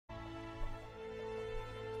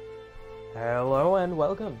Hello and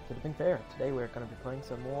welcome to the Pink Fair. Today we're going to be playing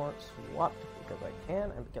some more SWAT because I can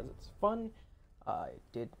and because it's fun. I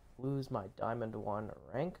did lose my Diamond 1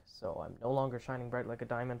 rank, so I'm no longer shining bright like a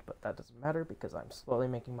diamond, but that doesn't matter because I'm slowly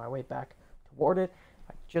making my way back toward it.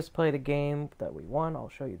 I just played a game that we won. I'll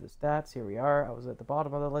show you the stats. Here we are. I was at the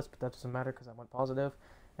bottom of the list, but that doesn't matter because I went positive.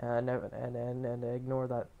 And ignore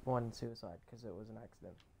that one suicide because it was an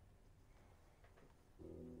accident.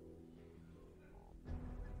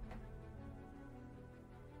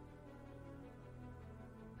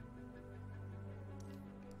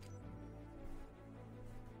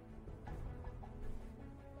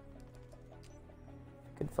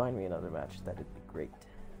 Could find me another match, that'd be great.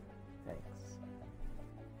 Thanks.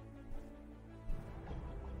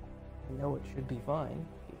 I know it should be fine,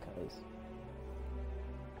 because...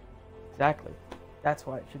 Exactly. That's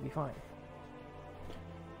why it should be fine.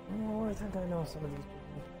 Oh, I think I know some of these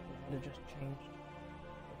people would have just changed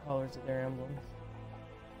the colors of their emblems.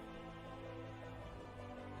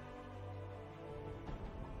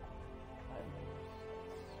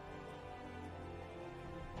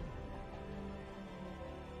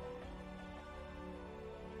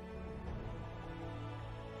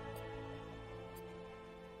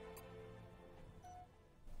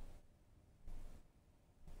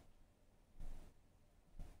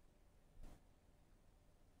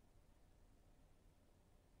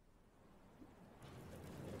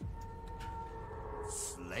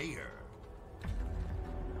 Slayer.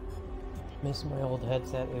 Miss my old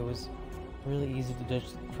headset. It was really easy to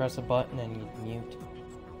just press a button and you'd mute.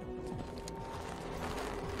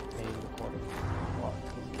 Maybe record it a lot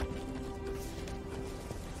easier.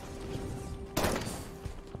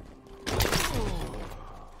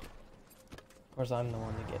 Of course, I'm the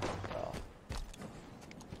one to get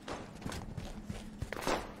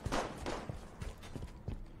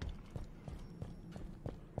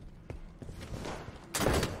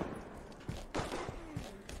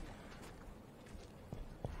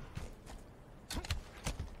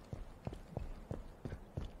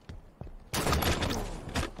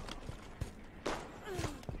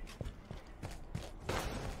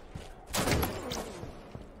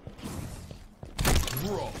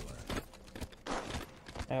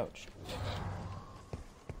Ouch.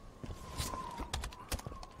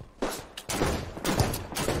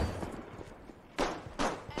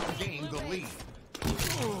 Gain the lead.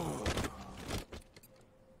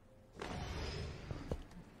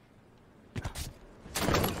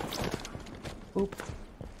 Oop.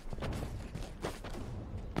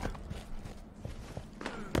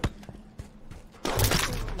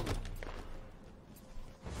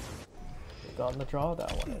 Got in the draw,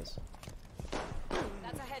 that one is.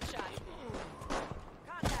 That's a headshot.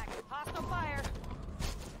 Contact. Hostile fire.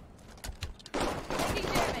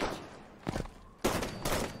 Taking damage.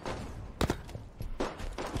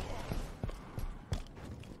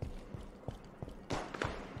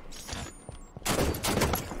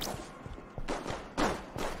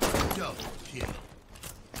 Double kill.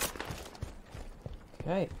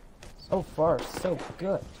 Okay. So far, so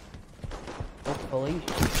good. Hopefully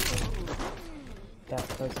that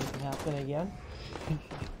doesn't happen again.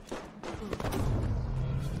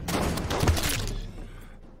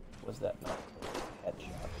 Was that not a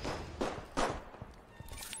headshot?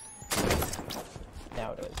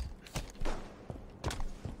 Now it is.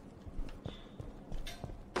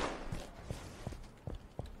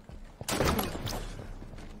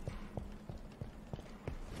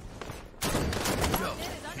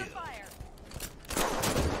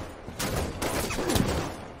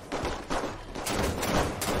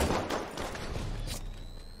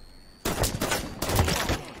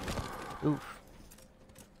 Oof.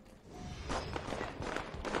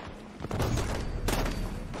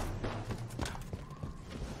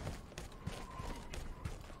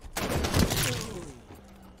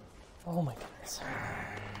 Oh my goodness.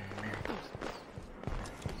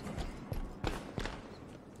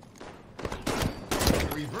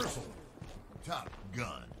 Reversal. Top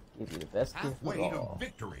gun. Give you the best gift of Halfway to all.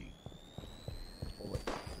 victory. Bullet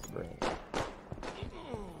brain.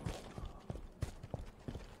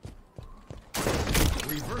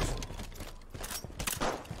 Reversal.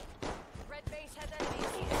 Red base has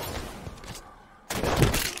enemies.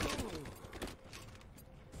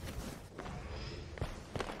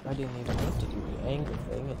 I didn't even need to do the anger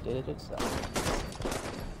thing, it did it itself.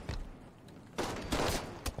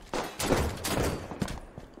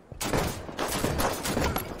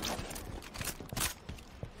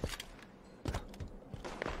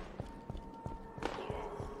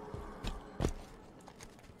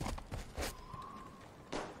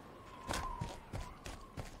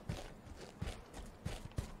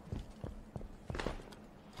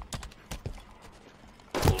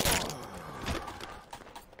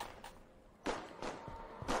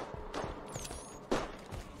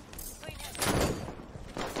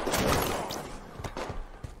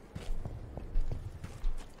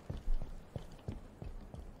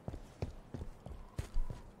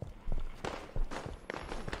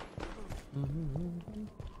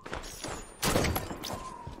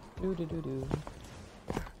 do do do do.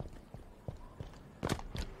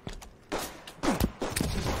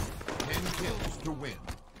 10 kills to win.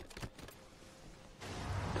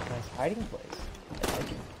 Nice hiding place. I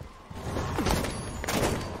like it.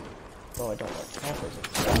 Though I don't like campers and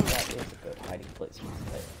stuff, that is a good hiding place for this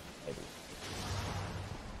player. Maybe.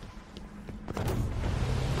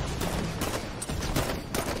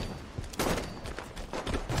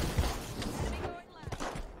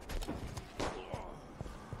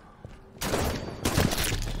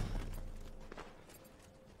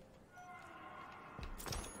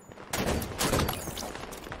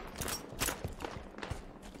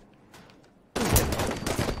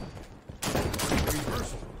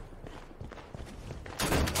 Reversal.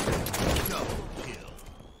 Double kill.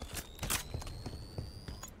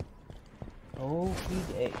 Okey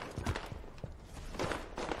day.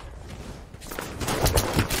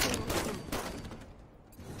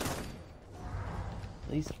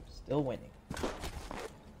 At least we're still winning.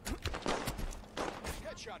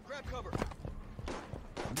 Headshot, grab cover.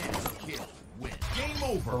 Next kill. Win. Game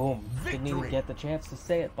over. Boom. Didn't even Victory. get the chance to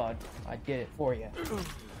say it, bud. I did it for you.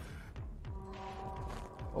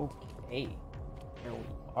 Okay. Here we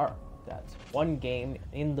are. That's one game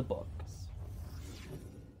in the books.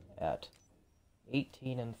 At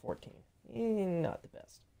 18 and 14. Not the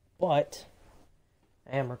best. But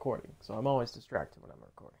I am recording, so I'm always distracted when I'm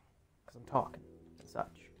recording. Because I'm talking and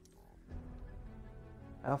such.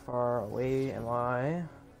 How far away am I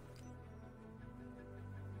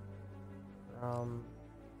from...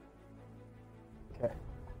 Okay.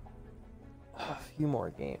 A few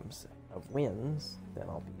more games of wins, then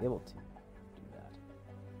I'll be able to do that.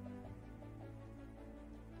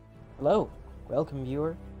 Hello, welcome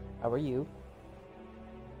viewer. How are you?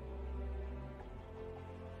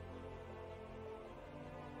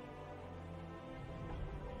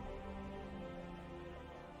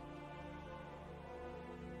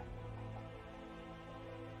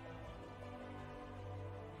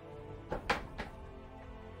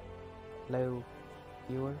 Hello,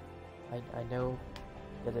 viewer. I know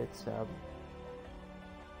that it's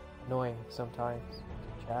annoying sometimes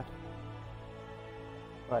to chat,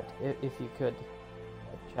 but if you could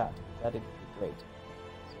chat, that'd be great,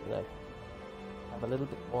 so that I have a little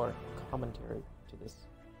bit more commentary to this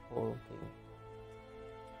whole thing.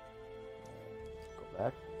 Go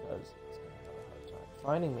back because it's gonna have a hard time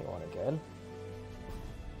finding me one again.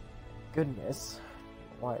 Goodness, I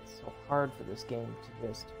don't know why it's so hard for this game to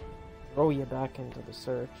just throw you back into the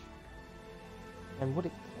search. And would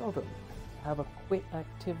it kill them to have a quit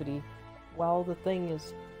activity while the thing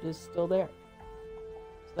is still there?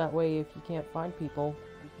 So that way, if you can't find people,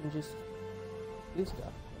 you can just do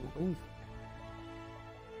stuff and leave.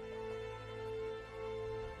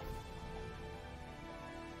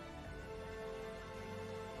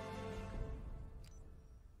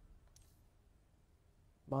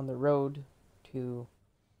 I'm on the road to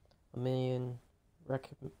 1 million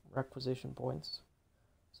requisition points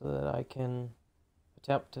so that I can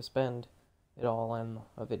attempt to spend it all in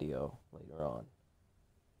a video later on.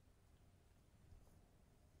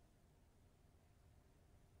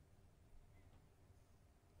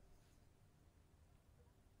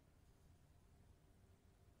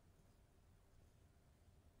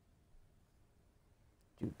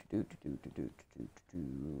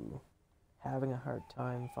 Having a hard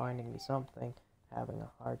time finding me something. Having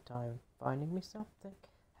a hard time finding me something.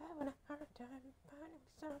 Having a hard time finding me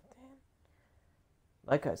something.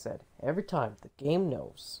 Like I said, every time the game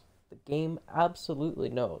knows, the game absolutely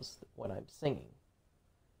knows when I'm singing.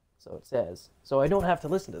 So it says, so I don't have to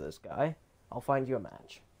listen to this guy. I'll find you a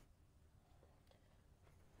match.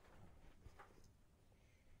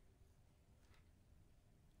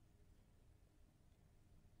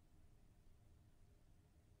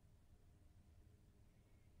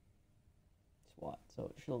 SWAT,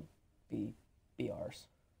 so she'll be BRs.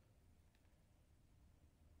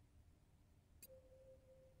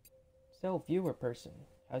 So, viewer person,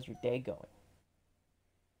 how's your day going?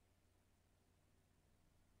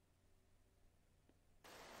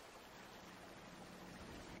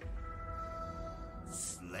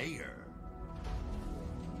 Slayer.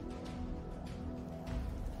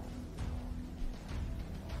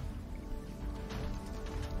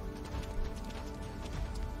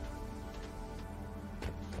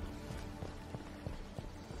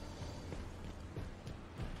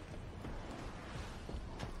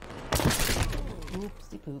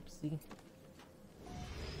 Oopsie poopsie.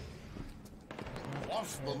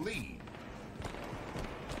 Lost the lead.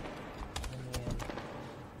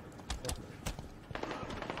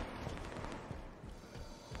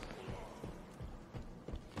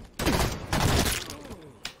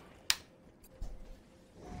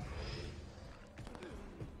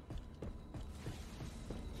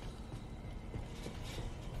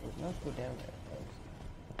 Let's go down there, folks.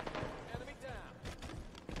 Enemy down.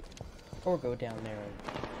 Or go down there and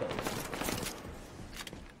kill them.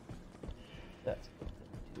 That's a good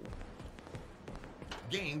thing to do.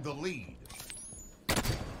 Gain the lead.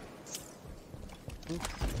 Oops.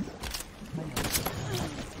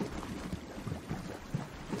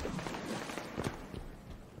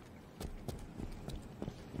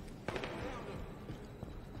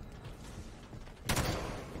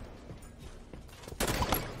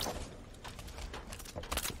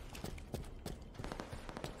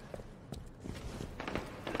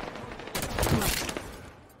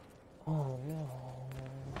 Oh no.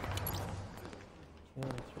 2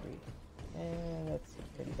 and 3. That's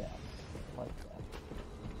pretty bad. I like that.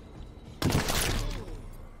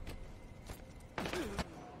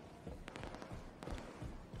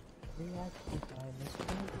 We actually find this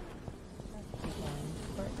one. Actually find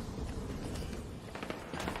right.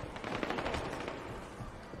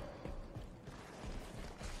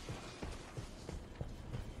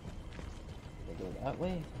 They go that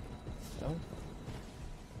way? No?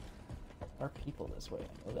 There are people this way, I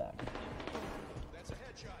know that. That's a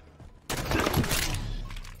headshot.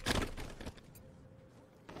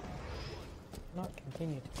 Not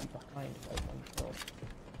continue to be behind by 1 kill.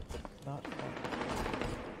 Not fun.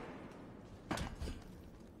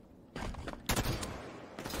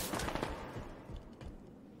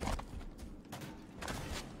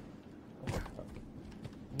 Oh, fuck.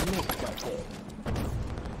 Missed that day.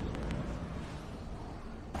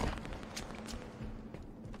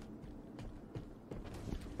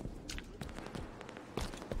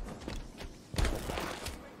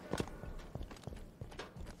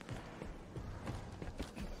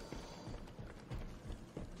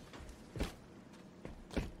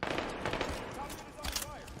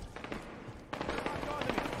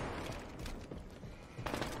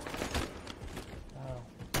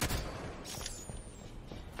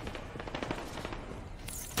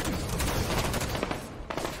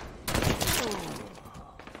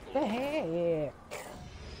 The heck?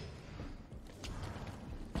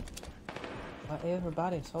 Why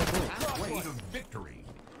everybody's so good? Halfway to victory.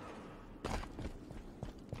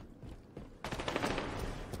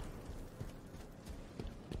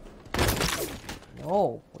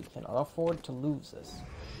 No, we cannot afford to lose this.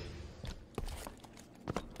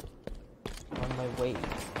 On my way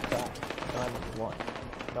back, Diamond 1.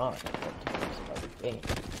 Not want to lose by the game.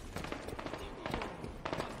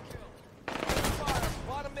 Fire.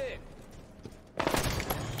 Bottom mid.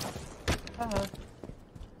 Haha.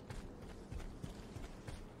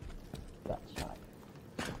 Got shot.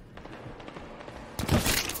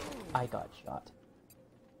 I got shot.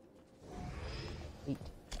 I hate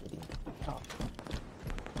getting shot.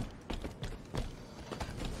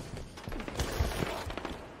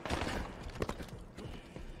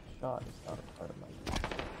 Shot is not a part of my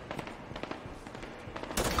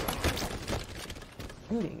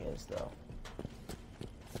shooting is though.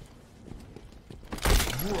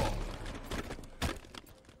 Draw.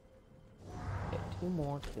 Get 2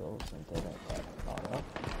 more kills and then I got caught up.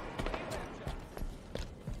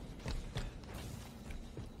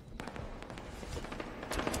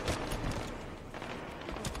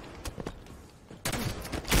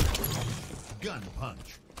 Gun punch.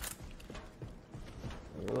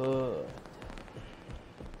 Good.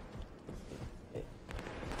 Okay.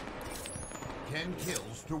 10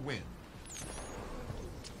 kills to win.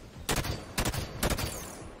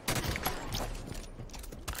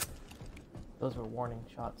 Those were warning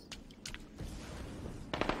shots.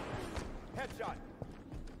 Headshot.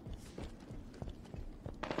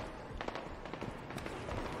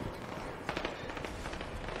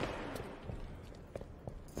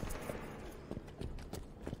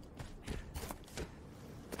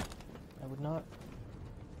 I would not.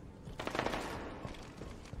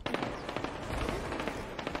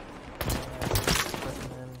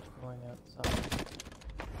 Recommend going outside.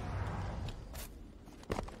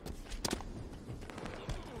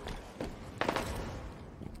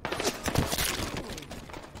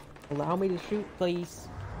 Allow me to shoot, please.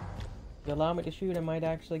 If you allow me to shoot, I might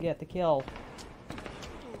actually get the kill.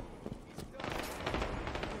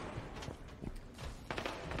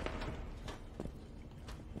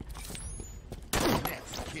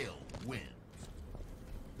 Next kill wins.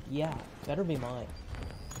 Yeah, better be mine.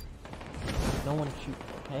 No one shoot,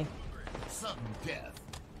 okay? Sudden death.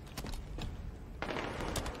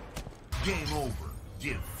 Game over.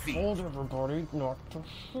 Defeat. Told everybody not to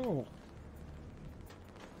shoot.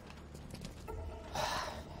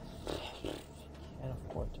 Can't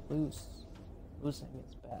afford to lose. Losing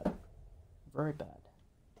is bad. Very bad.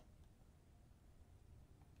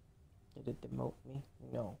 Did it demote me?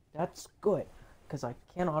 No. That's good, because I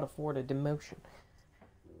cannot afford a demotion.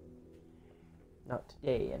 Not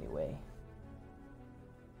today, anyway.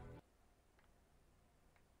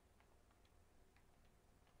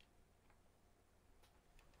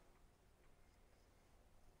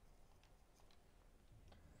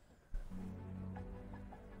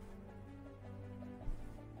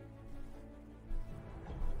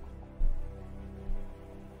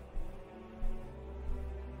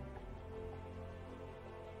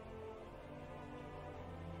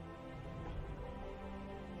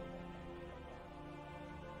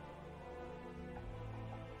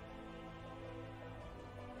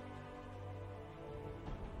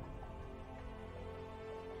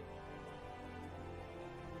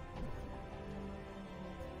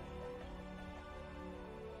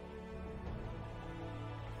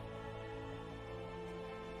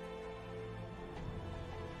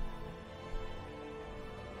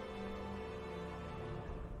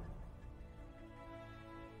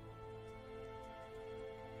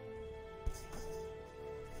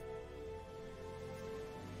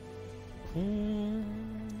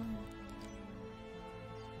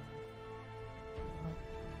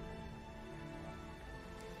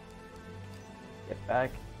 Get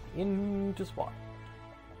back into SWAT.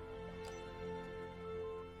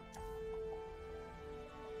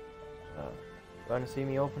 Going to see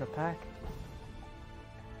me open a pack?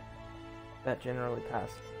 That generally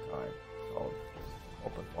passes the time, so I'll just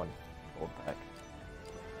open one old pack.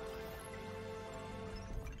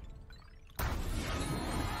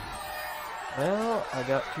 Well, I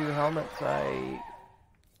got 2 helmets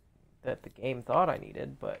that the game thought I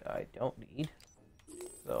needed, but I don't need.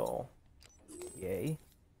 So, yay.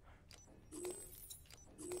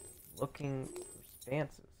 Looking for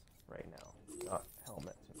stances right now, not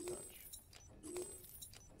helmets and such.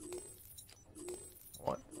 I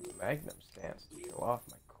want a Magnum stance to show off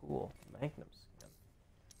my cool Magnum skin.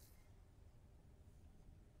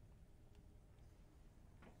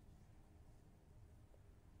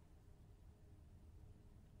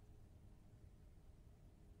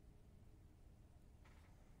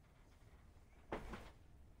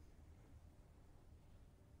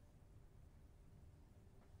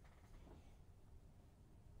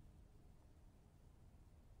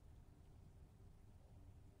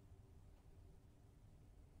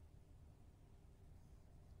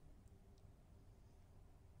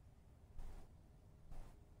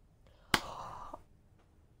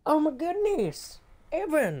 Oh my goodness!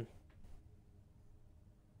 Evan!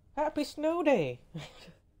 Happy snow day!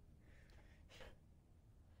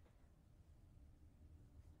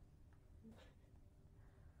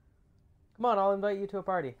 Come on, I'll invite you to a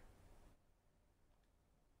party.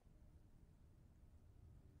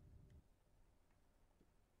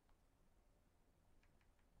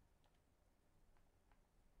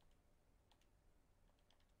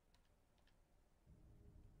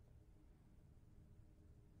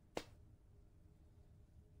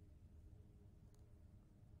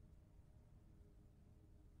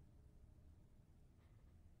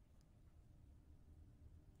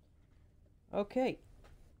 Okay,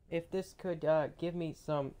 if this could give me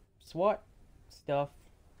some SWAT stuff,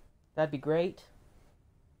 that'd be great.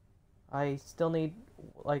 I still need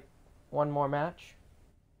like one more match,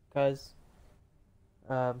 cause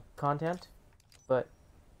content. But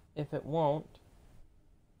if it won't,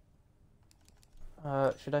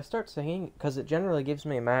 should I start singing? Cause it generally gives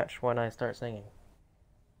me a match when I start singing.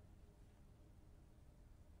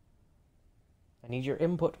 I need your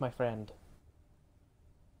input, my friend.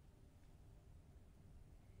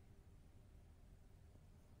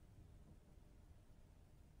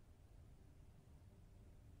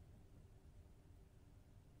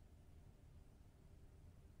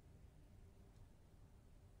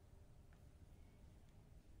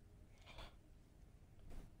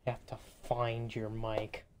 You have to find your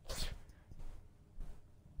mic.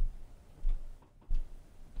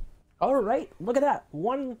 Alright, look at that.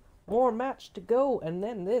 One more match to go, and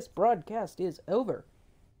then this broadcast is over.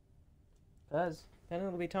 Because then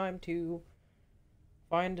it'll be time to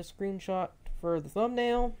find a screenshot for the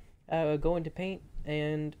thumbnail, go into Paint,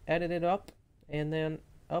 and edit it up, and then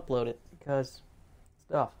upload it. Because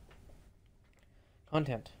stuff.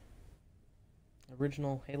 Content.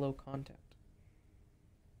 Original Halo content.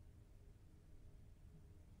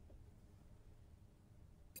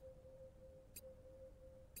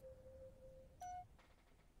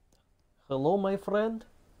 Hello, my friend?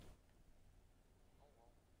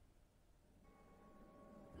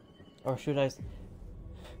 Or should I...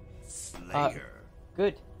 Slayer.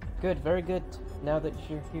 Good, very good, now that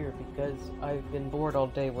you're here, because I've been bored all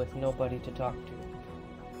day with nobody to talk to.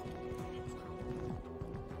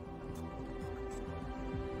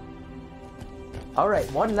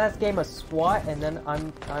 Alright, one last game of SWAT, and then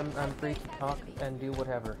I'm free to talk and do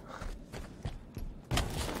whatever.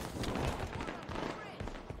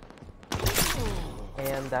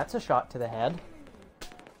 And that's a shot to the head.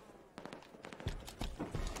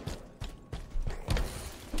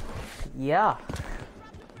 Yeah.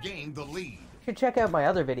 Gain the lead. You should check out my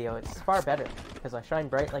other video, it's far better, because I shine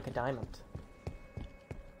bright like a diamond.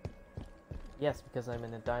 Yes, because I'm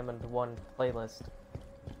in a Diamond 1 playlist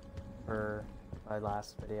for my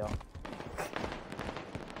last video.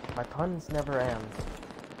 My puns never end.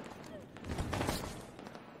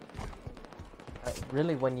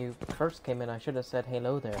 Really, when you first came in, I should have said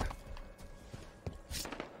hello there.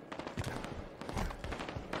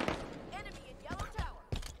 Enemy in yellow tower.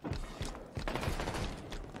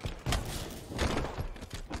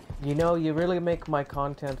 You know, you really make my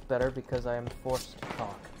content better because I am forced to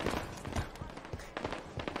talk.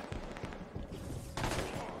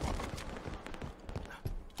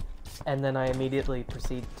 And then I immediately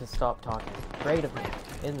proceed to stop talking. Great of me,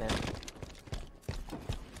 isn't it?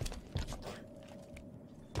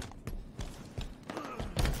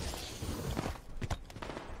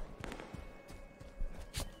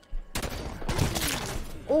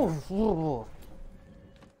 Oh,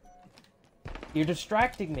 you're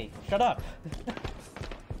distracting me. Shut up.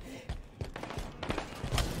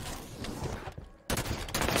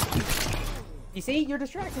 You see, you're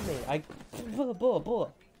distracting me.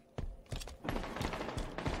 Bull.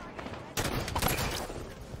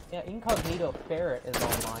 Yeah, Incognito Ferret is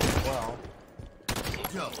online as well.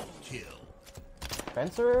 Double kill.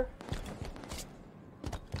 Spencer?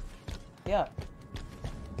 Yeah.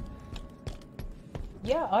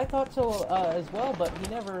 Yeah, I thought so as well, but he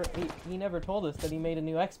never told us that he made a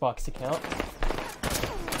new Xbox account.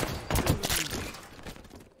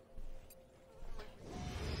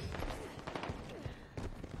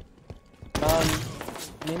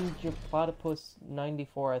 Ninja Platypus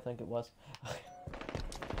 94, I think it was.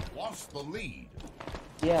 Lost the lead.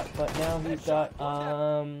 Yeah, but now he's got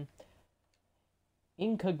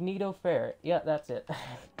Incognito Ferret. Yeah, that's it.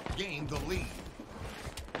 Gain the lead.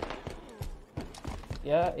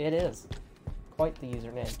 Yeah, it is. Quite the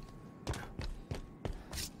username.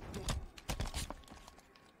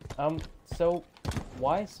 So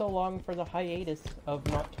why so long for the hiatus of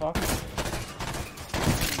not talking?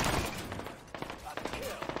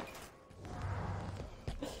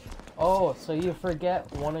 Oh, so you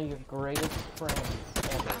forget one of your greatest friends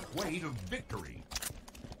ever. Way to victory.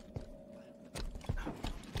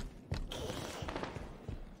 Too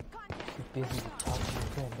busy talking to your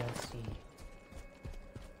friend, I see.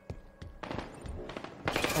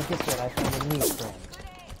 Oh, guess what? I found a new friend.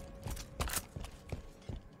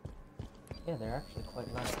 Yeah, they're actually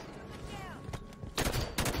quite nice.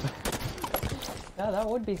 Yeah, that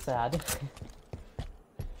would be sad.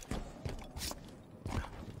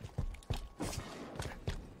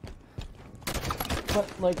 But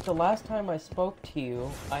like the last time I spoke to you,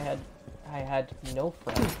 I had no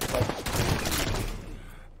friends. Like,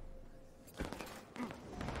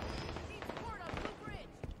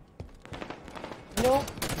 no,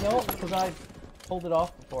 because I pulled it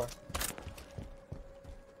off before.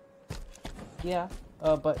 Yeah,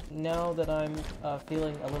 but now that I'm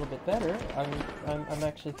feeling a little bit better, I'm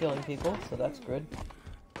actually killing people, so that's good.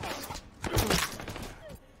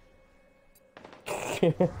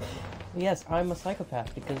 Yes, I'm a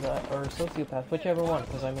psychopath because or a sociopath, whichever one,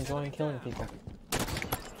 because I'm enjoying killing people.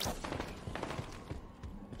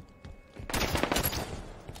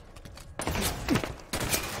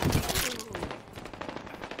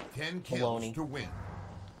 Ten kills Baloney. to win.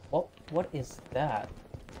 Well, what is that?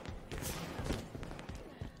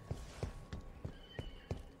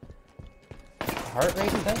 A heart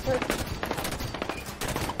rate sensor?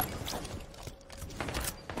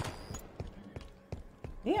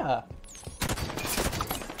 Yeah.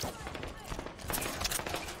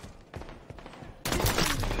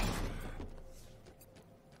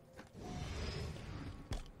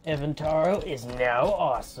 Eventaro is now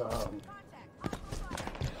awesome.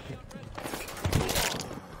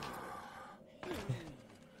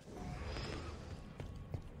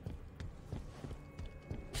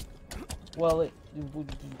 Well, it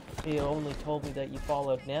only told me that you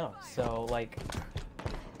followed now, so like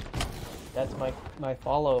that's my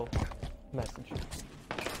follow message.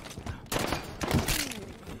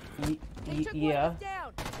 Yeah.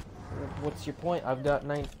 What's your point? I've got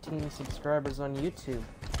 19 subscribers on YouTube.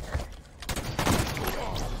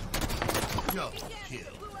 Double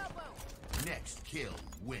kill. Next kill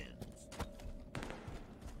wins.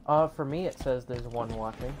 For me it says there's one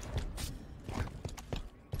watching.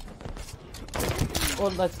 Well,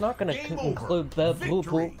 that's not gonna Game over. include the boo boo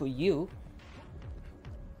Victory. for you.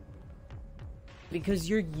 Because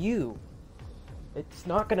you're you. It's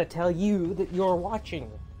not gonna tell you that you're watching.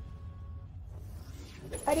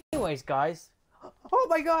 Anyways, guys. Oh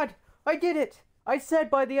my god! I did it! I said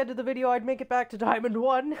by the end of the video I'd make it back to Diamond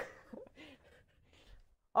 1.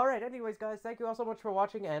 Alright, anyways, guys, thank you all so much for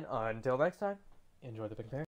watching, and until next time, enjoy the Pink Bear.